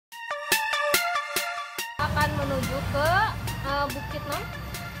Akan menuju ke Bukit non?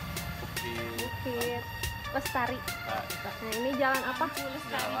 Bukit Lestari. Nah ini jalan apa?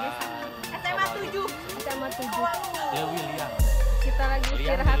 Lestari desa. SMA 7. SMA 7. Ya William. Kita lagi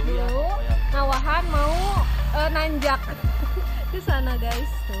istirahat dulu. Ngawahan mau nanjak ke sana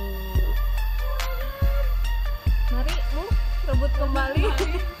guys. Tuh. Mari Bu, rebut kembali.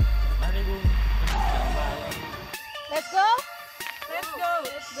 Mari Bu. Let's go. Let's go.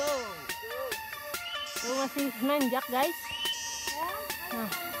 Let's go. Tuh masih nanjak guys.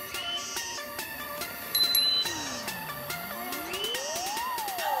 Nah.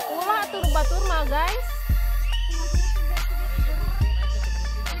 Ulah atur batur mah guys.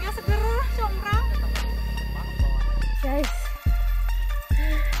 Enggak seger combrang. Guys.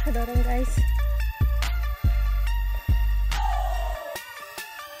 Dorong guys.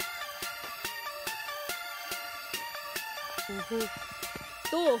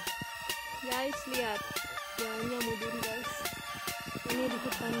 Tuh. Guys, lihat. Jalannya mudun guys. Ini di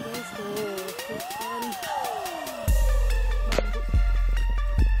hutan guys, tuh. Hutan. Bambu.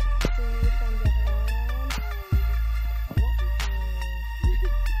 Tuh, tanjakan.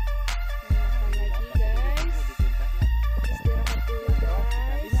 Makan lagi guys. Istirahat dulu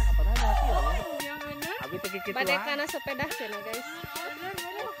guys. Pada karena sepeda sana guys.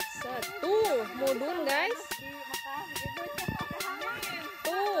 Satu, mudun guys.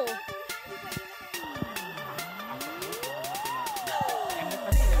 Tuh.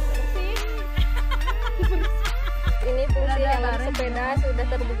 Ini fungsi helm sepeda sudah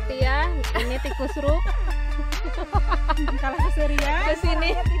terbukti ya. Ini tikus ruk. Kalau keserian. Ke sini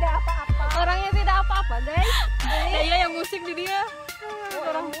Tidak apa-apa. orangnya tidak apa-apa guys. Ini Iya yang musik di dia.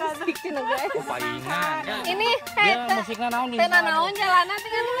 orang musik cina guys. Paingan. Ini Ya musiknya naon di. tena naon jalanan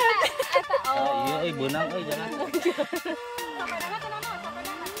tinggal eta. Oh iya beunang jangan.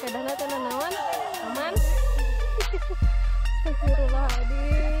 Sepedana tena naon? Aman.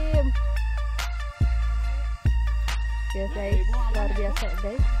 Astagfirullahaladzim. Ya guys, luar biasa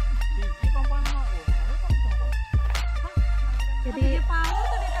guys. Jadi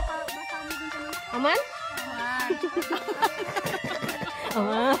aman?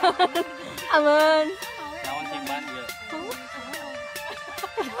 Aman. Aman. Naon simpan ya.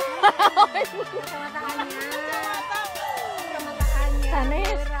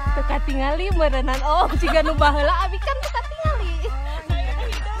 Sanes teka tingali merenan oh jika nu baheula abi kan teka tingali.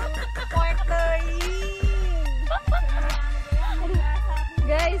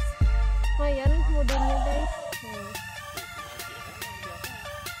 Guys, lumayan mudunnya guys.